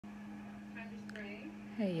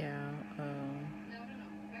Hey y'all,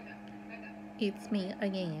 it's me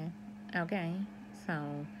again. Okay,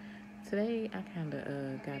 so today I kind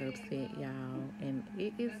of got upset, y'all, and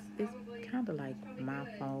it's kind of like my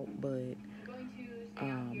fault, but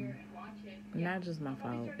um, not just my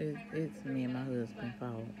fault. It's me and my husband's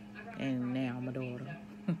fault, and now my daughter,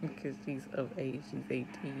 because she's of age, she's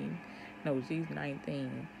 18. No, she's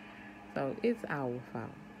 19. So it's our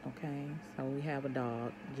fault. Okay, so we have a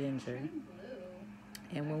dog, Ginger,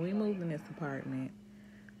 and when we moved in this apartment.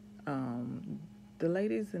 Um, the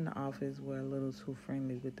ladies in the office were a little too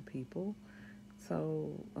friendly with the people,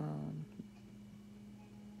 so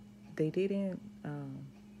they didn't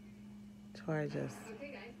charge us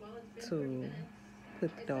to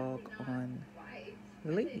put the dog on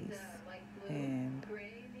the leash. And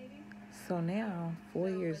so now, 4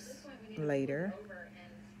 years later,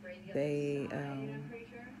 they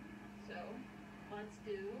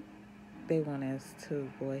they want us to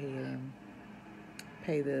go ahead and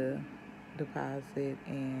pay the deposit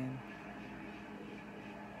and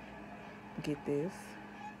get this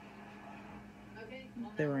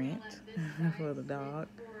the rent for the dog.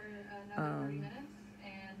 Um,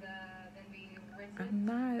 I'm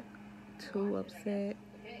not too upset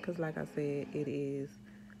because, like I said, it is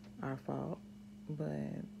our fault, but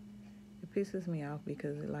it pisses me off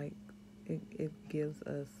because it gives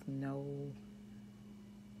us no.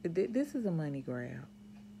 This is a money grab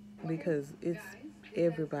because it's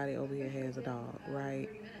everybody over here has a dog, right?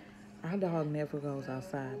 Our dog never goes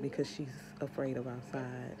outside because she's afraid of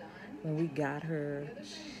outside. When we got her,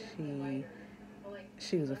 she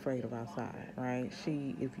she was afraid of outside, right? If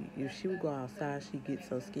she would go outside, she gets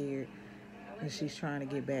so scared, and she's trying to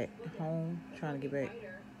get back home, trying to get back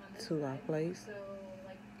to our place.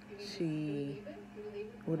 She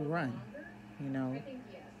would run, you know,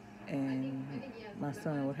 and my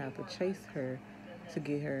son would have to chase her to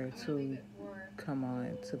get her to come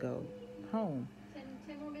on to go home.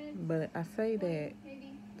 But I say that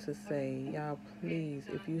to say, y'all, please,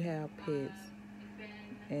 if you have pets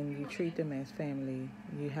and you treat them as family,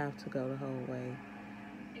 you have to go the whole way.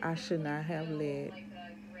 I should not have let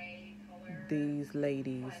these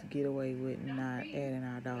ladies get away with not adding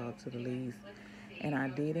our dog to the lease. And I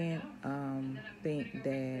didn't think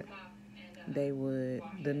that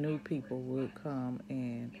the new people would come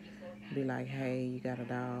and be like, hey, you got a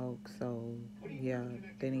dog, so yeah,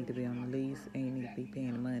 they need to be on the lease and you need to be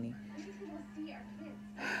paying the money.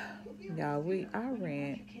 Y'all, our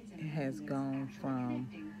rent has gone from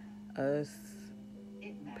us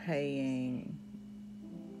paying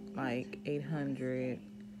like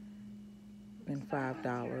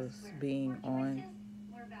 $805 being on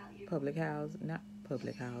public housing, not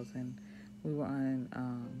public housing. We were on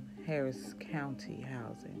Harris County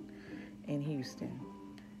housing in Houston.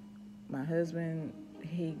 My husband,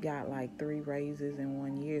 he got like 3 raises in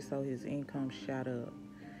 1 year, so his income shot up.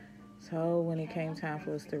 So when it came time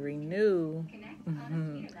for us to renew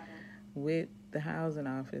with the housing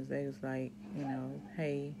office, they was like,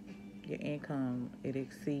 hey, your income, it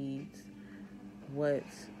exceeds what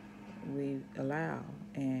we allow.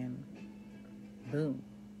 And boom,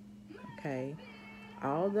 okay.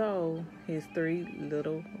 Although his 3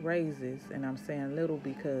 little raises, and I'm saying little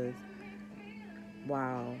because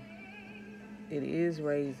while it is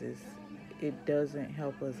raises, it doesn't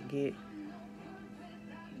help us get.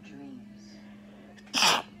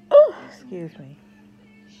 Oh, excuse me.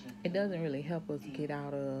 It doesn't really help us get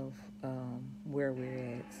out of where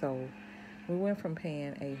we're at. So we went from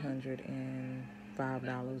paying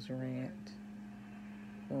 $805 rent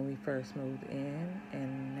when we first moved in,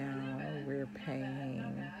 and now we're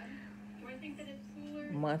paying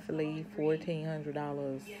monthly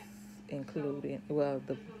 $1,400, including, well,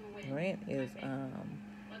 the rent is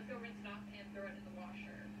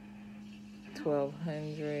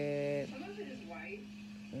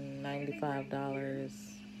 $1,295,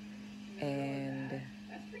 and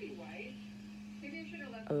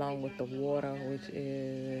along with the water, which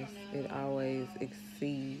is, it always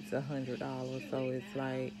exceeds $100. So it's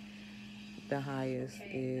like the highest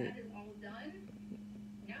it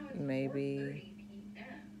maybe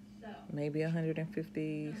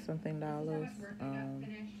 150 something dollars.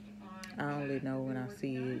 I only know when I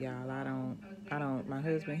see it, y'all. I don't. My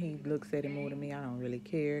husband, he looks at it more than me. I don't really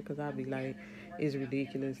care because I'll be like, it's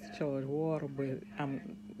ridiculous to charge water, but I'm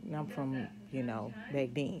from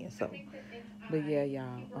back then. So, but yeah,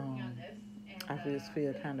 y'all. I just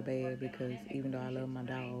feel kind of bad because even though I love my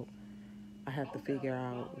dog, I have to figure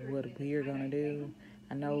out what we're gonna do.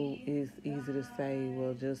 I know it's easy to say,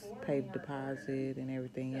 well, just pay the deposit and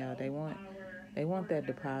everything. Yeah, they want that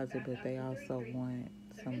deposit, but they also want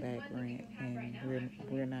some back rent, and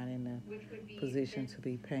we're not in a position to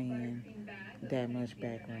be paying that much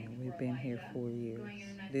back rent. We've been here 4 years.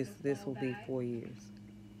 This will be 4 years.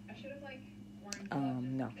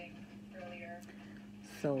 No.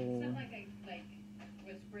 So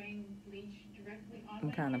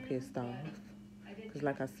I'm kind of pissed off because,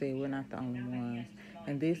 like I said, we're not the only ones.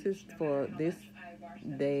 And this is for this.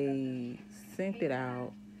 They sent it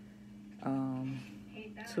out um,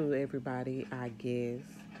 to everybody, I guess.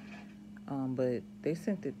 But they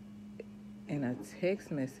sent it in a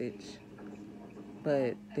text message,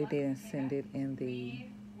 but they didn't send it in the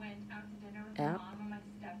app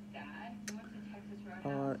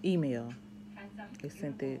or email. They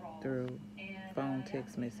sent it through phone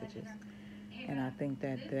text messages. And I think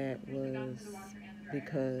that was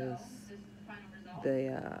because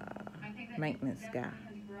the maintenance guy.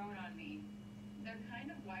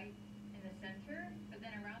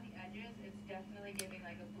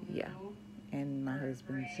 Yeah. And my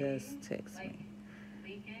husband just texted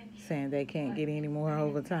me saying they can't get any more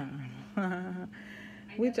overtime.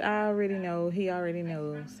 Which I already know. He already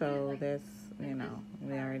knew. So that's, we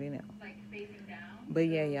already know. But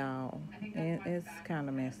yeah, y'all, it's kind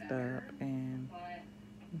of messed up. And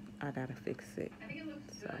I got to fix it.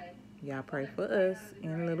 So y'all pray for us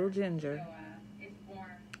and little Ginger.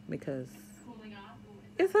 Because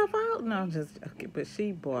it's her fault. No, I'm just joking. But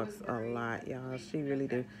she barks a lot, y'all. She really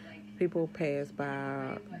do. People pass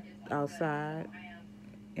by outside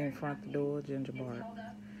in front of the door, Ginger barks.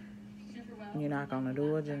 You knock on the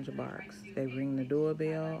door, Ginger barks. They ring the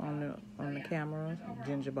doorbell on the camera,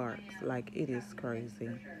 Ginger barks. Like, it is crazy.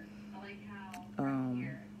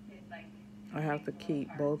 I have to keep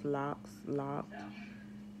both locks locked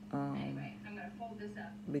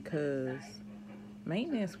because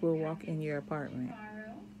maintenance will walk in your apartment.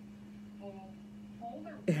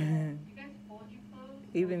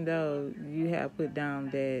 Even though you have put down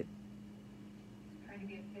that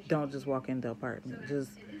don't just walk in the apartment.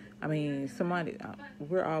 Somebody,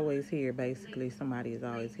 we're always here, basically. Somebody is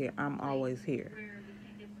always here. I'm always here.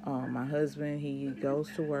 My husband, he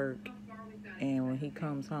goes to work, and when he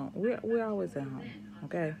comes home, we're always at home,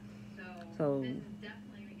 okay? So,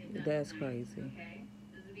 that's crazy.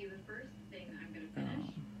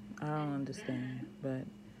 I don't understand, but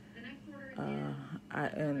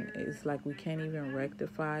and it's like we can't even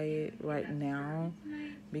rectify it right now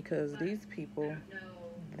because these people,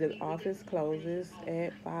 the office closes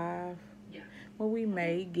at 5. Well, we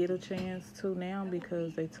may get a chance to now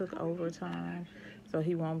because they took overtime, so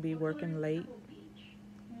he won't be working late.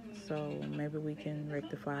 So maybe we can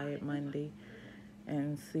rectify it Monday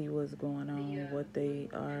and see what's going on, what they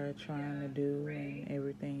are trying to do and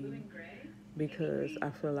everything. Because I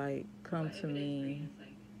feel like, come to me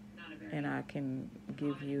and I can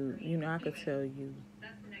give you, I could tell you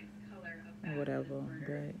whatever.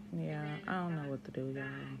 But yeah, I don't know what to do, y'all.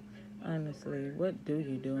 Honestly, what do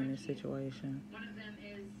you do in this situation?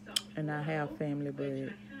 And I have family,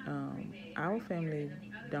 but our family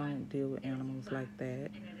don't deal with animals like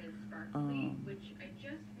that.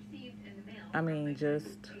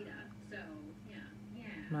 Just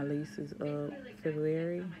my lease is up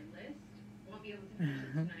February.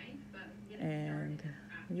 And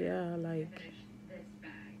yeah, like,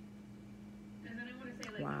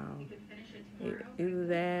 wow. Either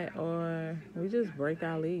that or we just break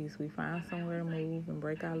our lease. We find somewhere to move and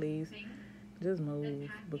break our lease. Just move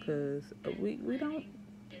because we don't,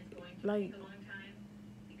 like,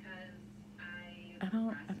 I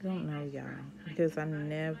don't know, y'all, because I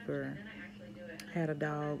never had a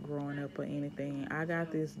dog growing up or anything. I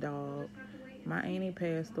got this dog. My auntie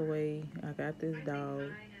passed away. I got this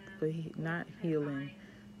dog for not healing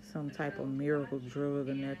some type of miracle drug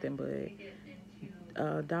or nothing,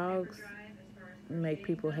 but dogs make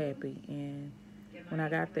people happy. And when I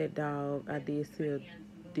got that dog, I did see a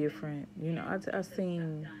different, I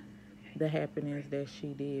seen the happiness that she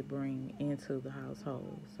did bring into the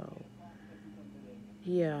household. So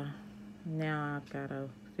yeah, now I gotta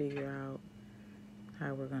figure out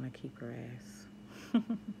how we're gonna keep her ass.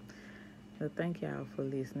 So thank y'all for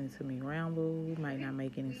listening to me ramble. It might not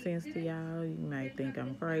make any sense to y'all. You might think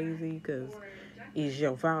I'm crazy because it's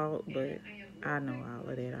your fault, but I know all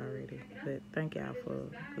of that already. But thank y'all for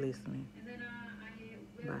listening.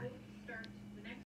 Bye.